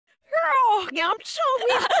I'm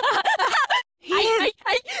sorry. Hey.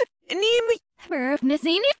 Nimi. Ferb,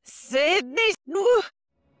 missing it. Said this. No.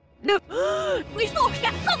 We saw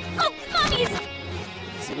ya. Come, mummies.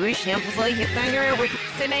 Swish him for you. Thank you. We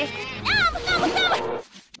send it. No.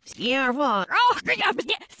 Yeah, what? Oh,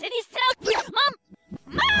 City South. Mom.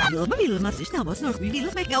 Lo vill man sig snabbt snart vi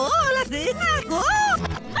vill smäcka alla sina gå.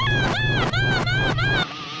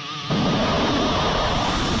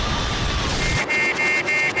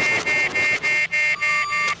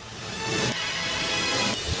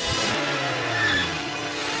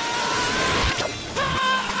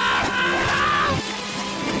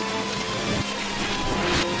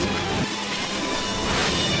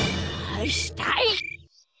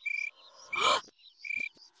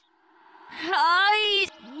 Hi,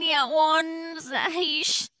 mir ons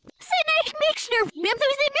is. Sinek mixer. Bim tu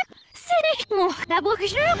zimmer. Sinek mo. Da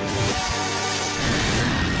bukishru.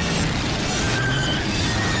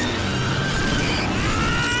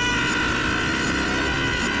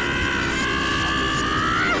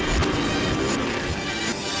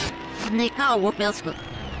 Nej, kan gå på skott.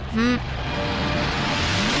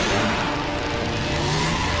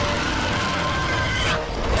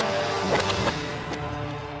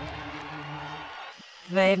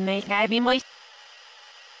 They make I be my.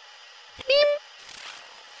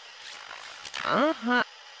 Uh-huh.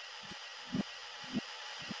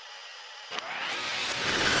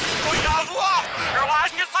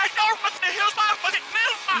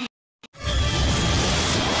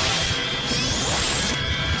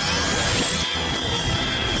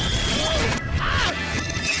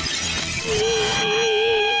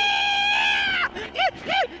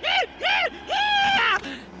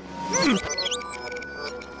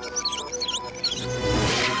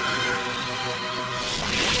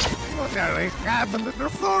 Men det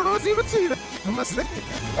får oss i betyda. Jag måste lägga.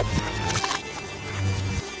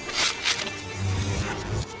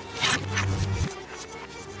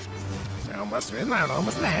 Jag måste vinna, jag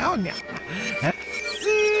måste lära honom.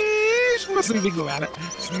 Sýš, musím vygovárat.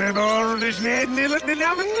 Snedor, snednil,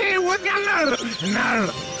 what you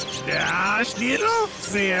Ja, stilo,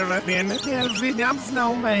 ser att den delfinam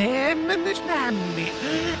snoma hem med det snabbi.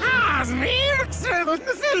 Smirk, så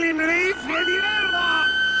det är limri, fjärdera.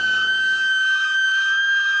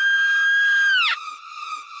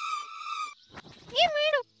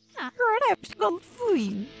 Perhaps come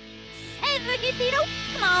free. Everything,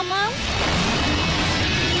 Mama.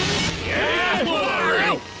 Yeah,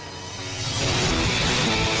 boy!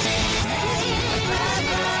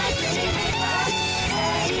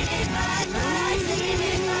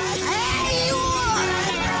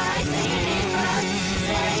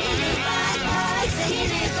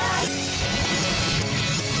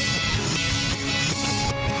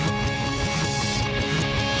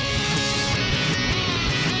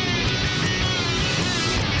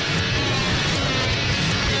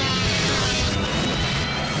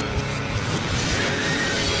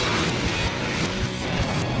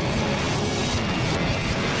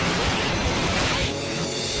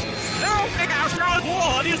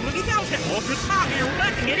我的是你了解，我是差点人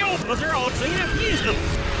给了不是要这样意思。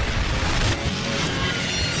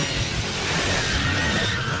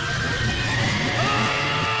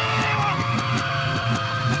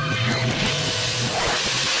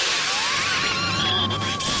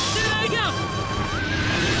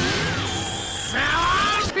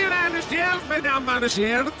Gedaan maar de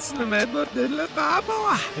scherts met de tafel.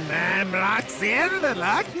 En raak zeer de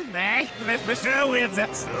lak. Nee, met me zo in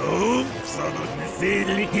zet. Zo doet me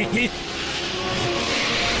silly.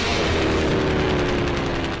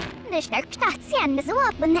 De sterk staat zijn de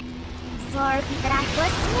wapen. Zorg dat ik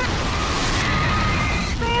was niet.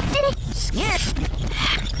 Perfect. Yes.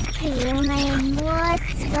 Heel mijn was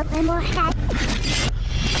wat mijn mocht.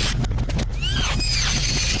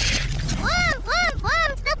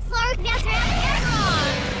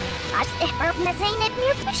 Ferb zijn net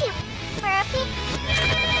meer plezier. Ferb.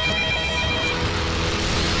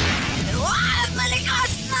 Wat ben ik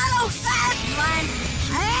snel op zet, man.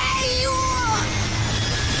 Hey, joh.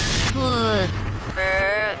 Goed.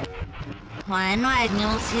 Maar nooit niet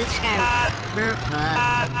ons heel scherp.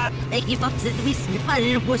 Ik heb op zitten wisten, ik was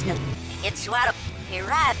in de bos net. Het is waar op. Je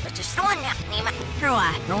raadt, maar je stond niet meer. Roa,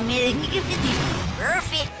 nog meer ik niet heb dit.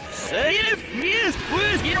 Perfect. Say it, yes,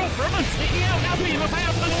 please, get off from us. Sticking out, now we must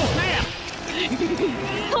have the north now.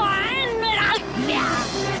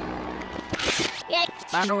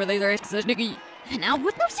 I know where they are, says Nicky. Now,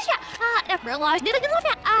 what the shit? I realized it again.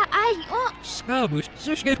 Scabus,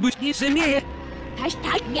 so scabus, yes, in here.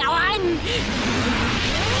 Hashtag going.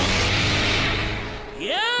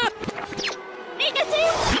 Yeah. Nicky, see?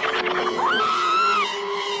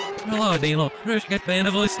 Hello, Dino. First get band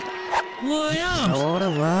of voice. Williams. Ora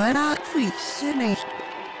lá, fui, cine.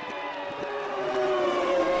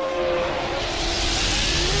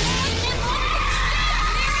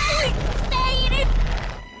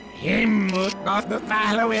 Himmel, Gott, das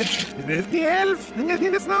Wahloid. Das ist die Elf. Das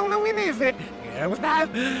ist noch eine Hilfe. Ja, was das?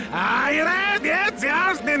 Ah, ihr seid jetzt die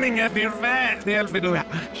Ausbildungen für die Elf, du.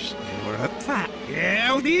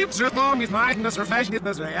 Ja, und die Psalm ist meistens das Verfäschnis,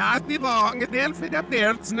 das ja, die Wagen, die Elf, die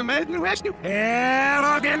Abderzen, die Mädchen, weißt du?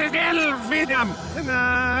 Ja, und die Elf, die am.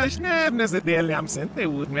 Na, Schnäbnis, die Elf, am sind die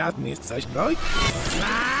Uten, wir hatten nichts, ich glaube.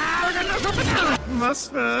 Was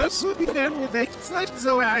für so die Elf, das ist nicht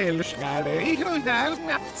so ehrlich, gerade. Ich und der Elf,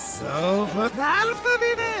 so verdammt,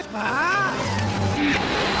 wie das war.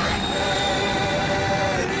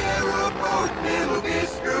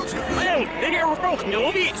 Well, ik heb er ook niet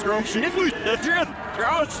over stroomsen. Het voelt de truth.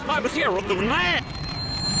 Trouwens, maar we zien er op de mat.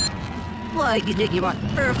 Why, you think you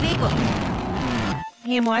want perfect?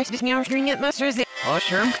 Hem was dus niet string het musters. Oh,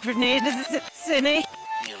 sure. Verneed is het cine.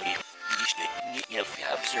 Jullie, die steek niet heel veel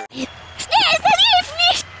op, sir. Nee, dat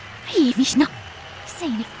heeft niet. Even nou.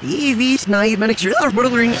 Zijn Evie's night, maar ik zullen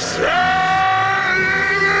brothering.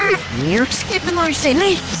 You're skipping our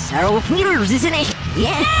cine. So, meters, isn't it?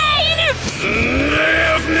 Yeah.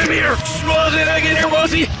 Even meer. Zoals in again here, was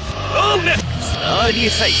hij? Oh, nee. Zo, die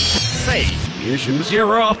say. Je moet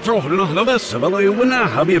hier op terug nog best wel je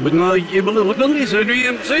winnen. Heb je bijna je bedoeld dan is er nu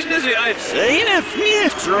een zes hij zei het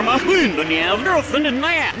niet. Zo maar goed dan je hebt er van de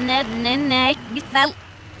nacht. Nee. Het wel.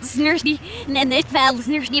 Snurty. Nee, het wel.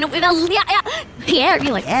 Snurty. No, wel. Yeah,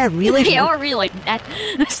 really. Yeah, really? Yeah, really. That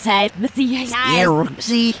sad. But see, Yeah,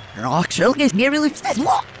 see, rock shell is really.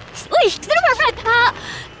 What? Oei, ik zit er maar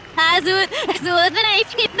van. Zo, dan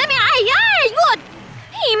heeft niet. Dan ja, goed.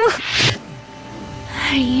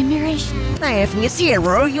 Hemerish. I have you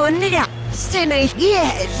zero, you need it. Cine,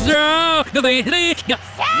 yes. Zo, dat is het. Ja.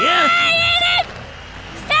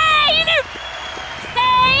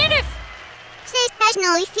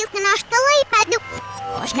 Não, e fico na escala e pado.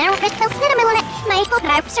 Os não que eles viram meu mas vou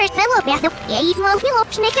para o certo pelo aberto. E aí vou ouvir o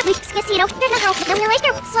pneu que eu esqueci of na roupa do meu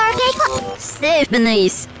leiter. Sorry,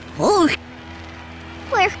 Stephanies. Oh,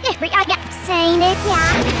 where every I got saying it,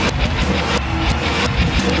 yeah.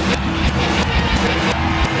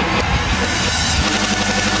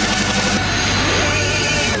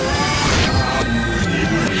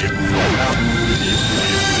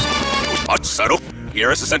 Hot saddle. Here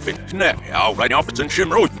is the sentiment. Now, right now, it's in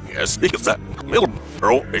Shimroad. Yes, think of that. Middle.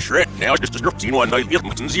 Earl, is right now, just a script, one night,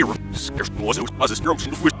 it's in zero. Scarce was it was a script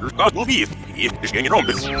in the whiskers, God will be it. If it's getting on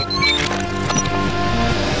this.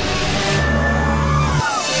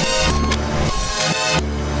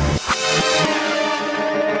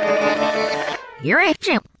 you're a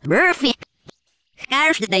chimp. Murphy.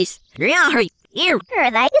 Scarce the days. Hurry, here.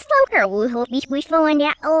 Like a slow girl who be wishful and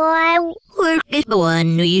that. Oh, Work is the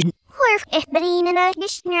one you. where if Berlin and a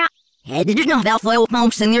Gishna. Hey, there's no Valfoil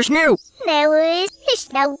mouse in your snow. There was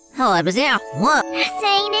Gishna. Oh, I was there. What?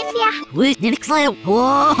 Saying it, yeah. Wait, next slide.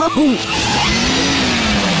 Whoa!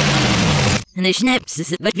 And the snaps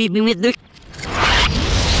is what we've been with the.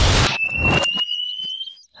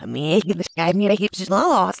 I mean, this guy made a heaps of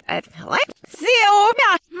lost. What? See, oh,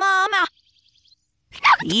 Mama!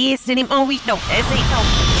 yes, and him always no. This ain't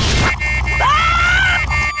no.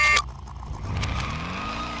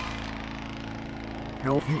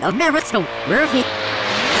 No, never so. Murphy.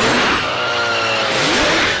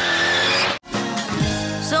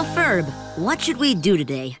 So, Ferb, what should we do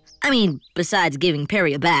today? I mean, besides giving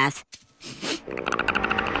Perry a bath.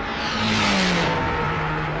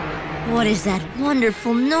 What is that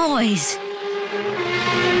wonderful noise?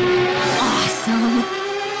 Awesome.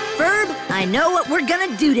 Ferb, I know what we're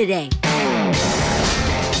gonna do today.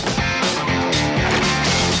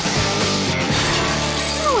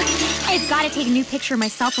 I've got to take a new picture of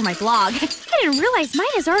myself for my blog. I didn't realize mine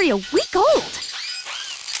is already a week old.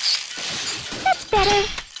 That's better.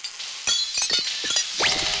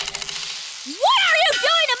 What are you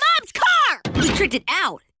doing to Mom's car? We tricked it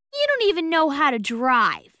out. You don't even know how to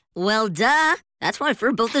drive. Well, duh. That's why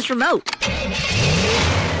Ferb built this remote.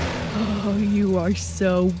 Oh, you are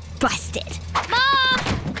so busted. Mom!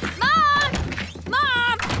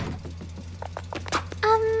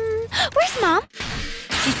 Where's Mom?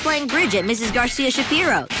 She's playing bridge at Mrs. Garcia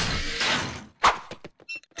Shapiro's.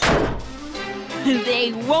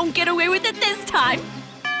 They won't get away with it this time.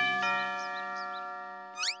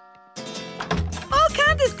 All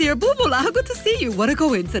kinds Candace, dear. Boobola, how good to see you. What a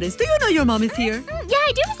coincidence. Do you know your mom is here? Yeah,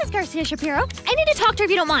 I do, Mrs. Garcia Shapiro. I need to talk to her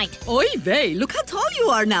if you don't mind. Oy vey, look how tall you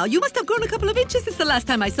are now. You must have grown a couple of inches since the last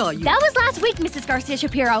time I saw you. That was last week, Mrs. Garcia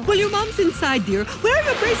Shapiro. Well, your mom's inside, dear. Where are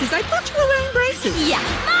your braces? I thought you were wearing braces. Yeah.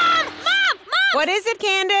 Mom! What is it,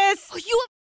 Candace? Oh, you